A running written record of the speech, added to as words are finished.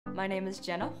My name is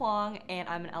Jenna Hwang, and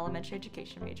I'm an elementary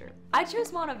education major. I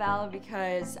chose Montevallo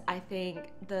because I think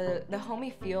the homey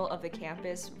feel of the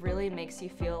campus really makes you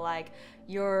feel like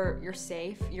you're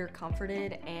safe, you're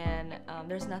comforted, and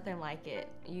there's nothing like it.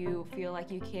 You feel like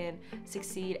you can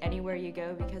succeed anywhere you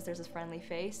go because there's a friendly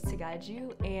face to guide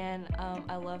you, and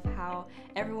I love how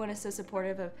everyone is so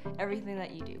supportive of everything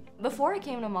that you do. Before I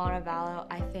came to Montevallo,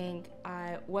 I think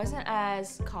I wasn't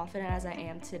as confident as I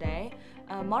am today.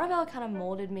 Montevallo kind of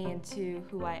molded me into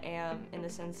who I am in the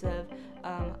sense of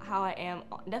how I am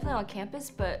definitely on campus,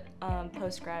 but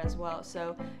post-grad as well.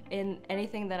 So in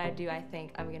anything that I do, I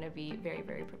think I'm gonna be very,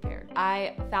 very prepared.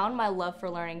 I found my love for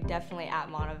learning definitely at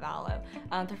Montevallo.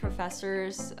 The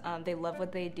professors, they love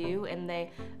what they do, and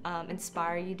they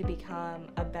inspire you to become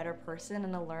a better person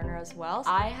and a learner as well.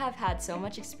 I have had so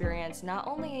much experience, not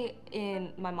only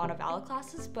in my Montevallo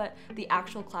classes, but the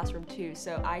actual classroom too.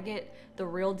 So I get the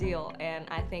real deal, and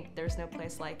I think there's no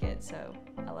place like it, so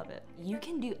I love it. You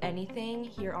can do anything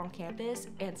here on campus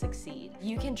and succeed.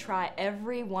 You can try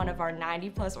every one of our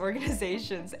 90+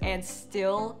 organizations and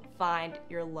still find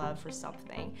your love for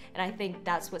something. And I think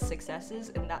that's what success is,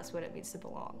 and that's what it means to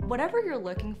belong. Whatever you're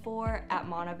looking for at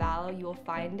Montevallo, you will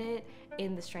find it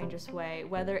in the strangest way.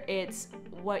 Whether it's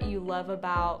what you love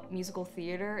about musical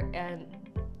theater and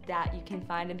that you can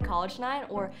find in College 9,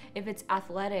 or if it's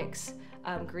athletics,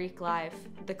 Greek life,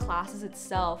 the classes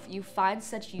itself, you find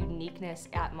such uniqueness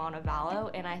at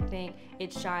Montevallo, and I think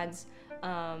it shines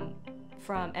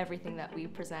from everything that we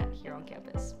present here on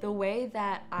campus. The way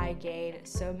that I gained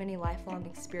so many lifelong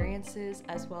experiences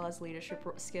as well as leadership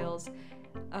skills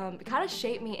kind of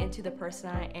shaped me into the person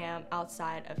I am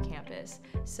outside of campus.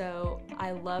 So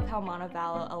I love how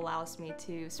Montevallo allows me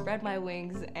to spread my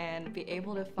wings and be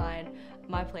able to find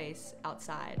my place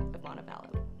outside of Montevallo.